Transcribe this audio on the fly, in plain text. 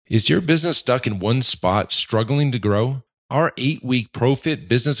Is your business stuck in one spot, struggling to grow? Our 8-week ProFit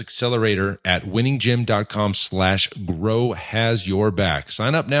Business Accelerator at winninggym.com/grow has your back.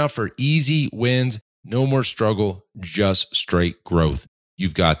 Sign up now for easy wins, no more struggle, just straight growth.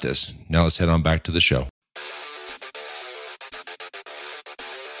 You've got this. Now let's head on back to the show.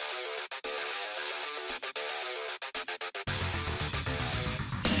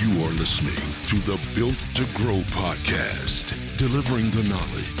 You are listening to the Built to Grow podcast, delivering the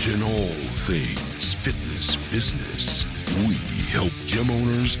knowledge in all things fitness business. We help gym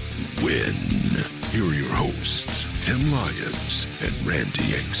owners win. Here are your hosts, Tim Lyons and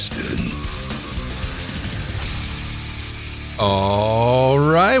Randy Engston. All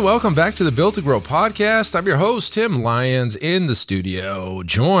right, welcome back to the Built to Grow podcast. I'm your host, Tim Lyons, in the studio,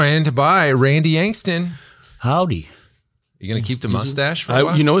 joined by Randy Engston. Howdy. You going to keep the mustache for a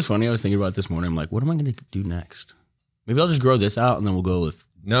while? You know what's funny? I was thinking about this morning. I'm like, what am I going to do next? Maybe I'll just grow this out and then we'll go with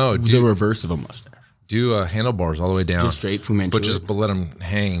the reverse of a mustache. Do handlebars all the way down. Just straight Fu Manchu. But just let them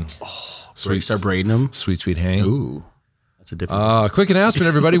hang. Oh, so you start braiding them? Sweet hang. Ooh, that's a different quick announcement,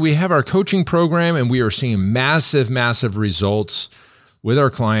 everybody. We have our coaching program and we are seeing massive results with our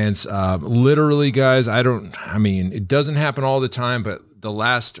clients. Literally, guys, it doesn't happen all the time, but the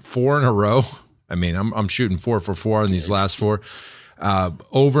last 4 in a row, I'm shooting 4 for 4 in these last 4.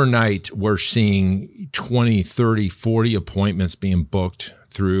 Overnight, we're seeing 20, 30, 40 appointments being booked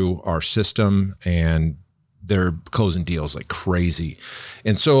through our system, and they're closing deals like crazy.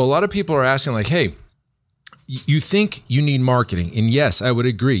 And so a lot of people are asking like, hey, you think you need marketing? And yes, I would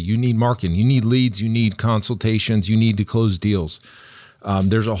agree. You need marketing. You need leads. You need consultations. You need to close deals.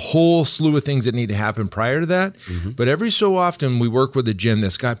 There's a whole slew of things that need to happen prior to that. Mm-hmm. But every so often we work with a gym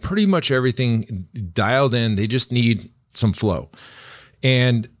that's got pretty much everything dialed in. They just need some flow.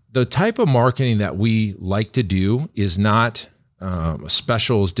 And the type of marketing that we like to do is not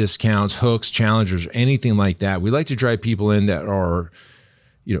specials, discounts, hooks, challengers, anything like that. We like to drive people in that are,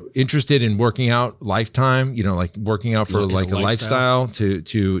 interested in working out lifetime, like working out for like a lifestyle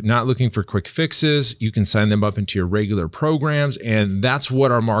to not looking for quick fixes. You can sign them up into your regular programs. And that's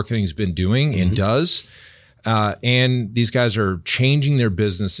what our marketing has been doing and does. And these guys are changing their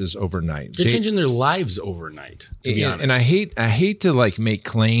businesses overnight. They're changing their lives overnight, to be honest. And I hate to like make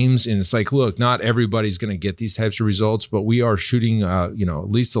claims, and it's like, look, not everybody's going to get these types of results, but we are shooting, at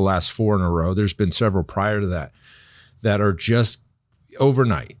least the last 4 in a row. There's been several prior to that are just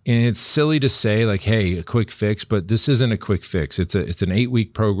overnight. And it's silly to say like, hey, a quick fix, but this isn't a quick fix. It's an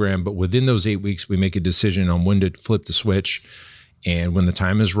 8-week program, but within those 8 weeks, we make a decision on when to flip the switch. And when the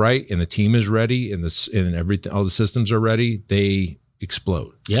time is right and the team is ready and everything, all the systems are ready, they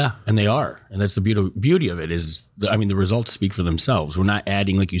explode. Yeah, and they are. And that's the beauty of it is, the results speak for themselves. We're not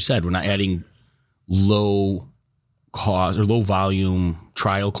adding, like you said, we're not adding low cost or low volume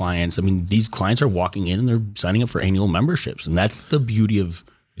trial clients. These clients are walking in and they're signing up for annual memberships. And that's the beauty of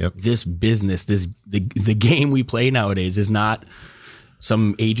this business. The game we play nowadays is not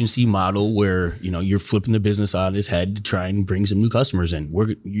some agency model where, you're flipping the business on its head to try and bring some new customers in.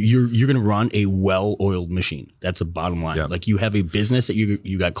 You're going to run a well-oiled machine. That's a bottom line. Yep. Like you have a business that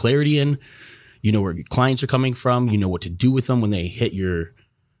you got clarity in, you know where your clients are coming from, you know what to do with them when they hit your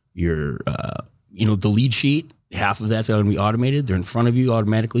the lead sheet. Half of that's going to be automated. They're in front of you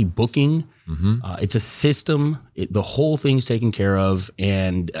automatically booking. Mm-hmm. It's a system. The whole thing's taken care of.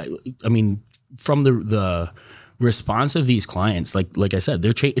 And from the response of these clients, like I said,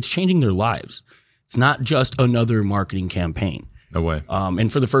 it's changing their lives. It's not just another marketing campaign. No way.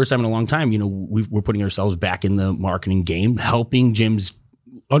 And for the first time in a long time, we're putting ourselves back in the marketing game, helping gyms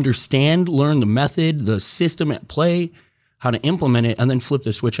understand, learn the method, the system at play, how to implement it, and then flip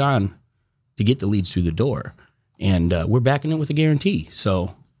the switch on to get the leads through the door. And we're backing it with a guarantee.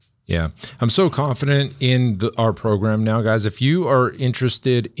 So, yeah, I'm so confident in our program now, guys. If you are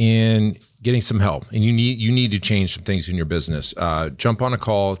interested in getting some help and you need to change some things in your business, jump on a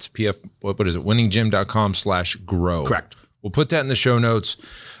call. It's winninggym.com/grow. Correct. We'll put that in the show notes.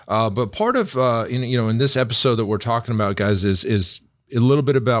 But part of in this episode that we're talking about, guys, is a little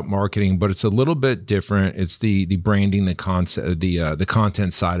bit about marketing, but it's a little bit different. It's the branding, the concept, the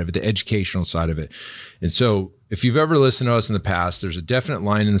content side of it, the educational side of it. And so if you've ever listened to us in the past, there's a definite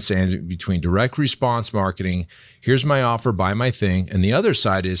line in the sand between direct response marketing. Here's my offer, buy my thing. And the other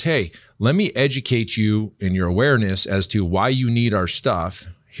side is, hey, let me educate you in your awareness as to why you need our stuff.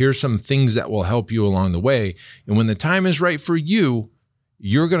 Here's some things that will help you along the way. And when the time is right for you,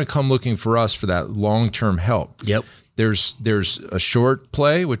 you're going to come looking for us for that long-term help. Yep. There's a short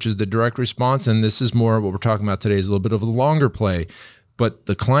play, which is the direct response. And this is more what we're talking about today is a little bit of a longer play. But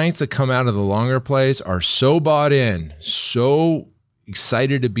the clients that come out of the longer plays are so bought in, so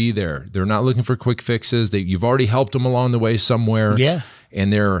excited to be there. They're not looking for quick fixes. You've already helped them along the way somewhere. Yeah.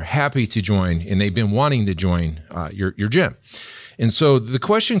 And they're happy to join, and they've been wanting to join your gym. And so the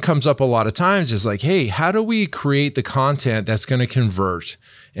question comes up a lot of times is like, hey, how do we create the content that's going to convert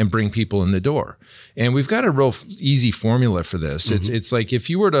and bring people in the door? And we've got a real easy formula for this. It's like if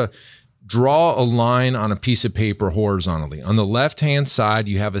you were to draw a line on a piece of paper horizontally, on the left-hand side,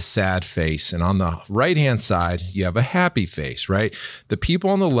 you have a sad face. And on the right-hand side, you have a happy face, right? The people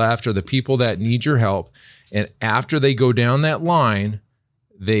on the left are the people that need your help. And after they go down that line,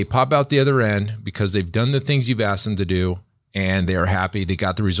 they pop out the other end because they've done the things you've asked them to do, and they are happy. They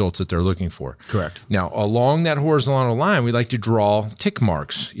got the results that they're looking for. Correct. Now, along that horizontal line, we like to draw tick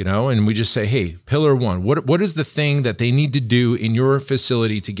marks, and we just say, hey, pillar one, what is the thing that they need to do in your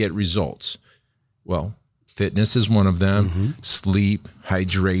facility to get results? Well, fitness is one of them, sleep,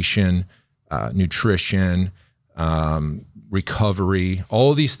 hydration, nutrition, recovery,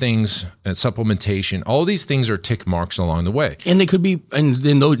 all these things, and supplementation, all these things are tick marks along the way. And they could be, and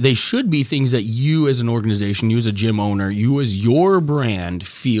then they should be things that you as an organization, you as a gym owner, you as your brand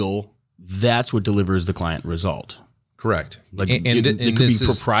feel that's what delivers the client result. Correct. Like it could be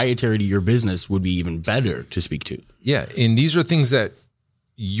proprietary to your business would be even better to speak to. Yeah. And these are things that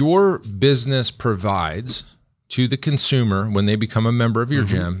your business provides to the consumer when they become a member of your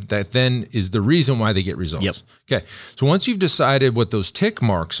gym, that then is the reason why they get results. Yep. Okay. So once you've decided what those tick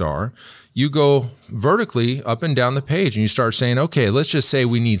marks are, you go vertically up and down the page and you start saying, okay, let's just say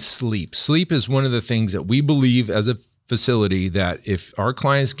we need sleep. Sleep is one of the things that we believe as a facility that if our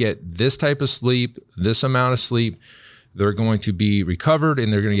clients get this type of sleep, this amount of sleep, they're going to be recovered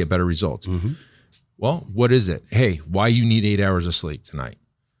and they're going to get better results. Well, what is it? Hey, why you need 8 hours of sleep tonight?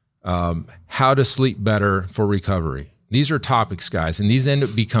 How to sleep better for recovery. These are topics, guys, and these end up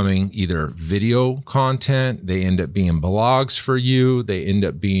becoming either video content. They end up being blogs for you. They end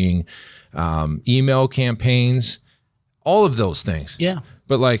up being email campaigns, all of those things. Yeah.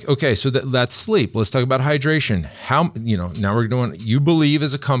 But like, okay, so that's sleep. Let's talk about hydration. How, now we're doing, you believe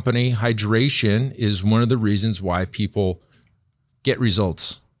as a company, hydration is one of the reasons why people get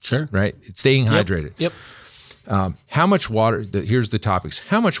results. Sure. Right? It's staying hydrated. Yep. How much water, here's the topics.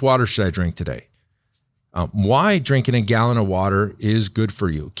 How much water should I drink today? Why drinking a gallon of water is good for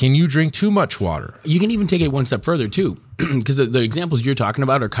you. Can you drink too much water? You can even take it one step further too, because the examples you're talking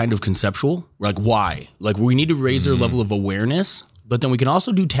about are kind of conceptual. Like why? Like we need to raise their level of awareness, but then we can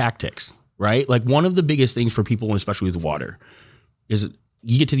also do tactics, right? Like one of the biggest things for people, especially with water, is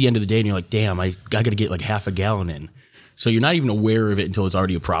you get to the end of the day and you're like, damn, I got to get like half a gallon in. So you're not even aware of it until it's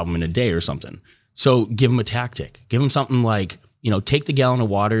already a problem in a day or something. So give them a tactic. Give them something like, take the gallon of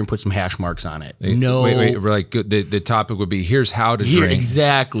water and put some hash marks on it. Wait. We're like the topic would be here's how to drink.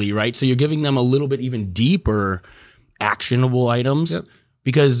 Exactly, right? So you're giving them a little bit even deeper actionable items. Yep.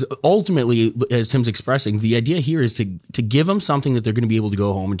 Because ultimately, as Tim's expressing, the idea here is to give them something that they're going to be able to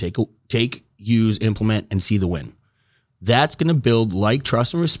go home and take, use, implement, and see the win. That's going to build like,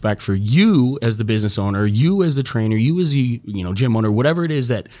 trust, and respect for you as the business owner, you as the trainer, you as the gym owner, whatever it is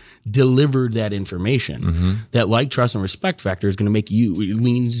that delivered that information. That like, trust, and respect factor is going to make it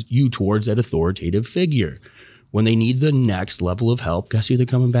leans you towards that authoritative figure. When they need the next level of help, guess who they're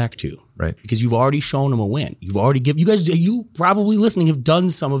coming back to? Right. Because you've already shown them a win. You've already you probably listening have done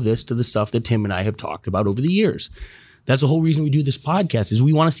some of this to the stuff that Tim and I have talked about over the years. That's the whole reason we do this podcast is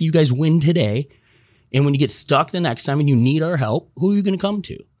we want to see you guys win today. And when you get stuck the next time and you need our help, who are you going to come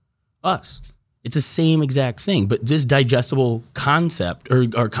to? Us. It's the same exact thing. But this digestible concept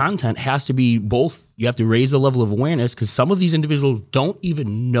or content has to be both. You have to raise the level of awareness because some of these individuals don't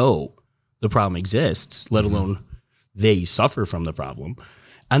even know the problem exists, let alone they suffer from the problem.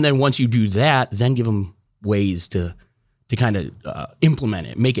 And then once you do that, then give them ways to kind of implement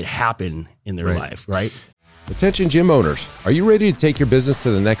it, make it happen in their life, right? Attention gym owners, are you ready to take your business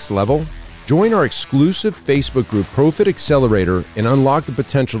to the next level? Join our exclusive Facebook group, Profit Accelerator, and unlock the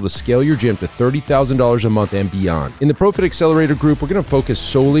potential to scale your gym to $30,000 a month and beyond. In the Profit Accelerator group, we're going to focus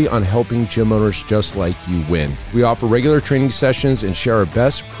solely on helping gym owners just like you win. We offer regular training sessions and share our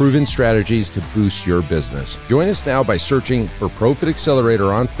best proven strategies to boost your business. Join us now by searching for Profit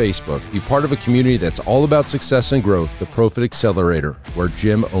Accelerator on Facebook. Be part of a community that's all about success and growth, the Profit Accelerator, where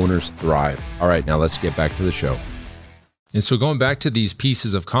gym owners thrive. All right, now let's get back to the show. And so going back to these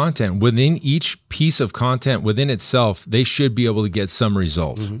pieces of content, within each piece of content within itself, they should be able to get some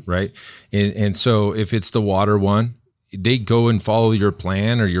result, right? And so if it's the water one, they go and follow your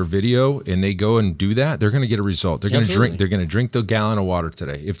plan or your video and they go and do that, they're going to get a result. They're going to drink the gallon of water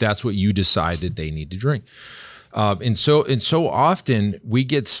today if that's what you decide that they need to drink. And so often we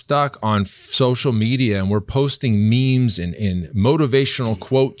get stuck on social media and we're posting memes and motivational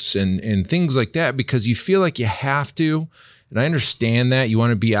quotes and things like that because you feel like you have to. And I understand that you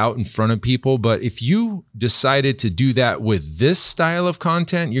want to be out in front of people, but if you decided to do that with this style of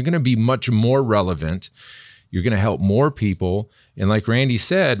content, you're going to be much more relevant. You're going to help more people. And like Randy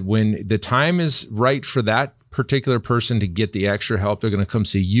said, when the time is right for that particular person to get the extra help, they're going to come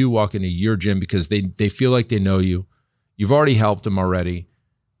see you, walk into your gym because they feel like they know you. You've already helped them already.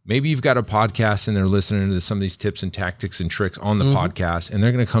 Maybe you've got a podcast and they're listening to some of these tips and tactics and tricks on the podcast, and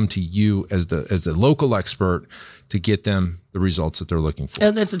they're going to come to you as the local expert to get them the results that they're looking for.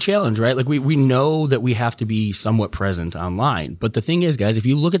 And that's a challenge, right? Like we know that we have to be somewhat present online. But the thing is, guys, if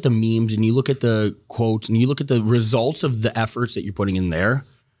you look at the memes and you look at the quotes and you look at the results of the efforts that you're putting in there,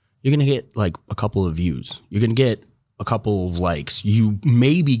 you're going to get like a couple of views. You're going to get a couple of likes. You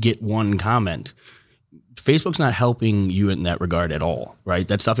maybe get one comment. Facebook's not helping you in that regard at all, right?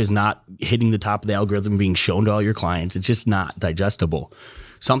 That stuff is not hitting the top of the algorithm, being shown to all your clients. It's just not digestible.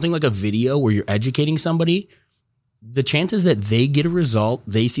 Something like a video where you're educating somebody, the chances that they get a result,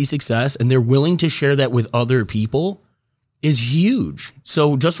 they see success, and they're willing to share that with other people is huge.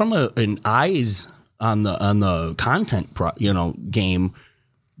 So just from an eyes on the content game,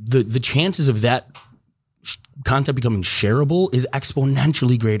 the chances of that content becoming shareable is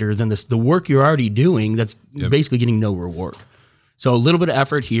exponentially greater than the work you're already doing that's basically getting no reward. So a little bit of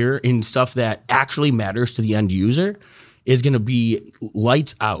effort here in stuff that actually matters to the end user is going to be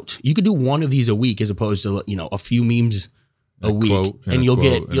lights out. You could do one of these a week as opposed to, a few memes a week, and you'll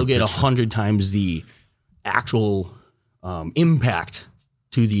get 100 times the actual impact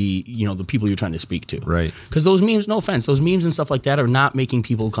to the people you're trying to speak to. Right. Because those memes, no offense, those memes and stuff like that are not making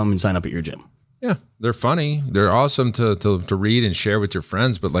people come and sign up at your gym. Yeah, they're funny. They're awesome to read and share with your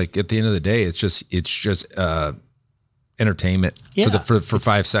friends. But like at the end of the day, it's just entertainment for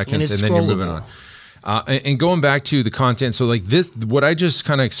 5 seconds, and then you're moving on. And going back to the content, so like this, what I just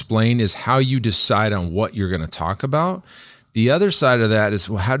kind of explained is how you decide on what you're going to talk about. The other side of that is,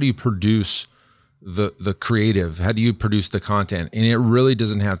 well, how do you produce the creative? How do you produce the content? And it really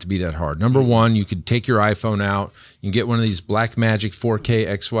doesn't have to be that hard. Number one, you could take your iPhone out, you can get one of these Blackmagic 4K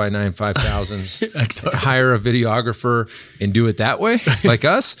XY9 5000s, hire a videographer and do it that way, like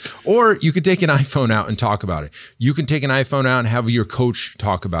us. Or you could take an iPhone out and talk about it. You can take an iPhone out and have your coach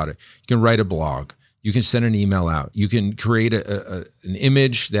talk about it. You can write a blog. You can send an email out. You can create an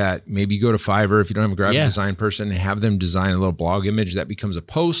image that maybe you go to Fiverr if you don't have a graphic design person and have them design a little blog image that becomes a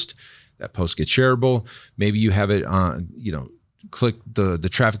post. That post gets shareable. Maybe you have it on, click the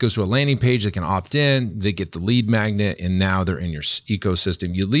traffic goes to a landing page. They can opt in, they get the lead magnet, and now they're in your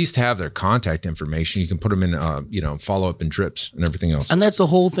ecosystem. You at least have their contact information. You can put them in, follow up and drips and everything else. And that's the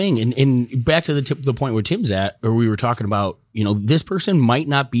whole thing. And back to the point where Tim's at, or we were talking about, this person might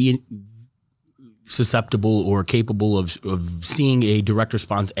not be susceptible or capable of seeing a direct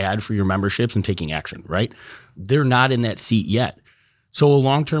response ad for your memberships and taking action, right? They're not in that seat yet. So a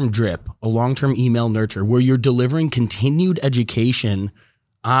long-term drip, a long-term email nurture where you're delivering continued education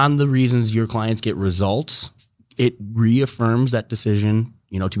on the reasons your clients get results, it reaffirms that decision,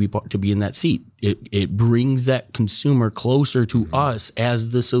 to be in that seat. It brings that consumer closer to us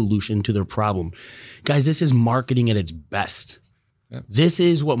as the solution to their problem. Guys, this is marketing at its best. Yeah. This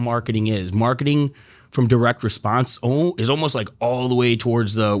is what marketing is. Marketing from direct response is almost like all the way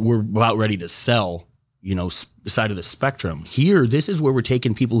towards we're about ready to sell side of the spectrum. Here, this is where we're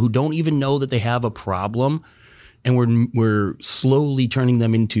taking people who don't even know that they have a problem, and we're slowly turning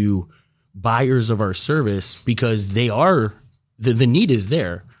them into buyers of our service because they are the need is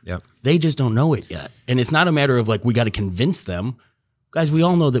there. Yep. They just don't know it yet. And it's not a matter of like we got to convince them. Guys, we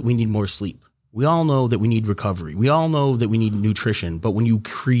all know that we need more sleep. We all know that we need recovery. We all know that we need nutrition. But when you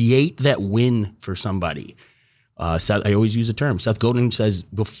create that win for somebody, Seth, I always use the term. Seth Godin says,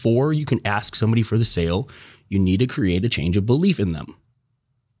 before you can ask somebody for the sale, you need to create a change of belief in them.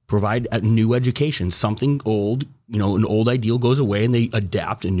 Provide a new education. Something old, an old ideal goes away and they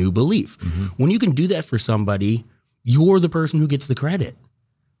adapt a new belief. Mm-hmm. When you can do that for somebody, you're the person who gets the credit.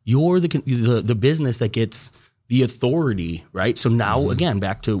 You're the business that gets the authority, right? So now, again,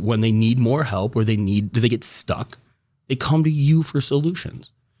 back to when they need more help or they get stuck, they come to you for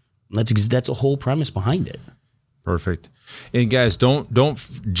solutions. And that's a whole premise behind it. Perfect. And guys, don't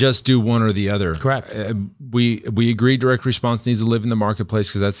just do one or the other. Correct. We agree direct response needs to live in the marketplace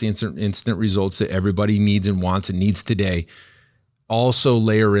because that's the instant results that everybody needs and wants and needs today. Also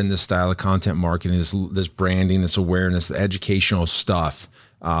layer in this style of content marketing, this branding, this awareness, the educational stuff.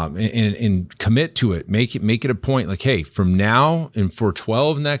 and commit to it. Make it a point. Like, hey, from now and for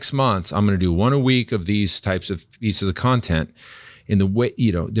 12 next months, I'm going to do one a week of these types of pieces of content. In the way,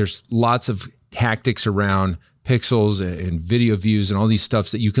 there's lots of tactics around pixels and video views and all these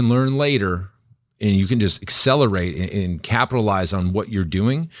stuffs that you can learn later, and you can just accelerate and capitalize on what you're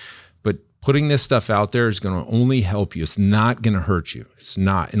doing. But putting this stuff out there is going to only help you. It's not going to hurt you. It's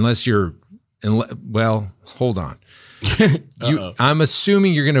not, well, hold on. I'm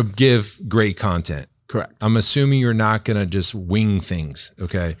assuming you're going to give great content. Correct. I'm assuming you're not going to just wing things.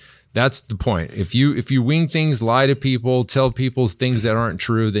 Okay. That's the point. If you wing things, lie to people, tell people things that aren't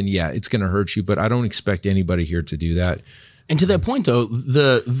true, then yeah, it's going to hurt you. But I don't expect anybody here to do that. And to that point, though,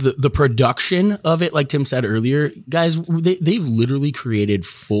 the production of it, like Tim said earlier, guys, they've literally created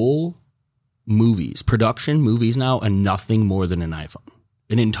full production movies now, and nothing more than an iPhone.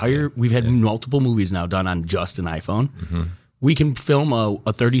 We've had multiple movies now done on just an iPhone. Mm-hmm. We can film a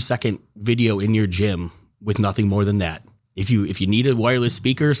 30-second video in your gym with nothing more than that. If you need a wireless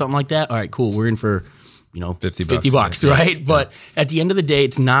speaker or something like that, all right, cool. We're in for, $50, right? Yeah. But at the end of the day,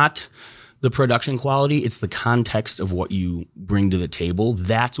 it's not the production quality. It's the context of what you bring to the table.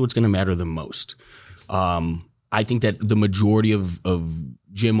 That's what's going to matter the most. I think that the majority of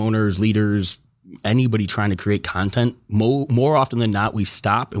gym owners, leaders, anybody trying to create content, more often than not, we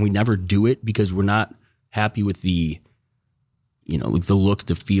stop and we never do it because we're not happy with the look,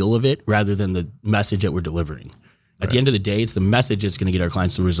 the feel of it, rather than the message that we're delivering. At the end of the day, it's the message that's going to get our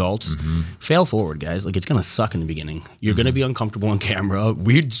clients the results. Mm-hmm. Fail forward, guys. Like, it's going to suck in the beginning. You're going to be uncomfortable on camera.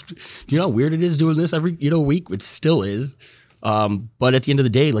 Weird. You know how weird it is doing this every week? It still is. But at the end of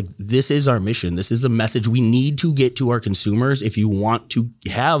the day, like, this is our mission. This is the message we need to get to our consumers if you want to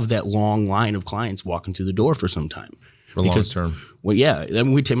have that long line of clients walking through the door for some time. For long term. Well, yeah.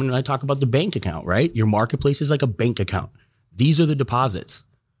 Then Tim and I talk about the bank account, right? Your marketplace is like a bank account. These are the deposits.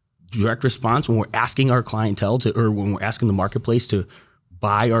 Direct response, when we're asking our clientele when we're asking the marketplace to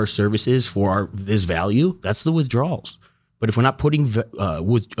buy our services for this value, that's the withdrawals. But if we're not putting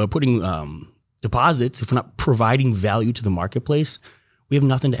deposits, if we're not providing value to the marketplace, we have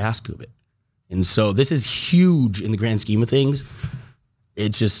nothing to ask of it. And so this is huge in the grand scheme of things.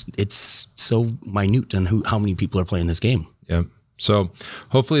 It's so minute on how many people are playing this game. Yeah. So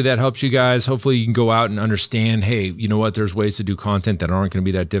hopefully that helps you guys. Hopefully you can go out and understand, hey, you know what? There's ways to do content that aren't going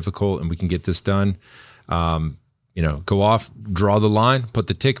to be that difficult, and we can get this done. Go off, draw the line, put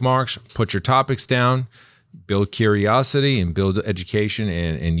the tick marks, put your topics down, build curiosity and build education,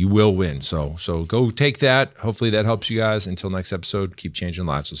 and you will win. So go take that. Hopefully that helps you guys. Until next episode, keep changing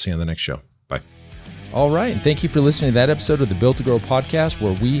lives. We'll see you on the next show. Bye. All right, and thank you for listening to that episode of the Built to Grow podcast,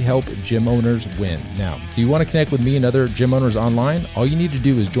 where we help gym owners win. Now, do you want to connect with me and other gym owners online? All you need to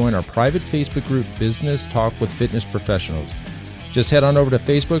do is join our private Facebook group, Business Talk with Fitness Professionals. Just head on over to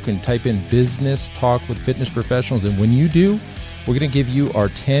Facebook and type in Business Talk with Fitness Professionals, and when you do, we're going to give you our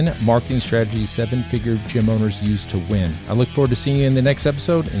 10 marketing strategies 7-figure gym owners use to win. I look forward to seeing you in the next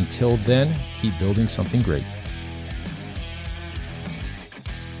episode. Until then, keep building something great.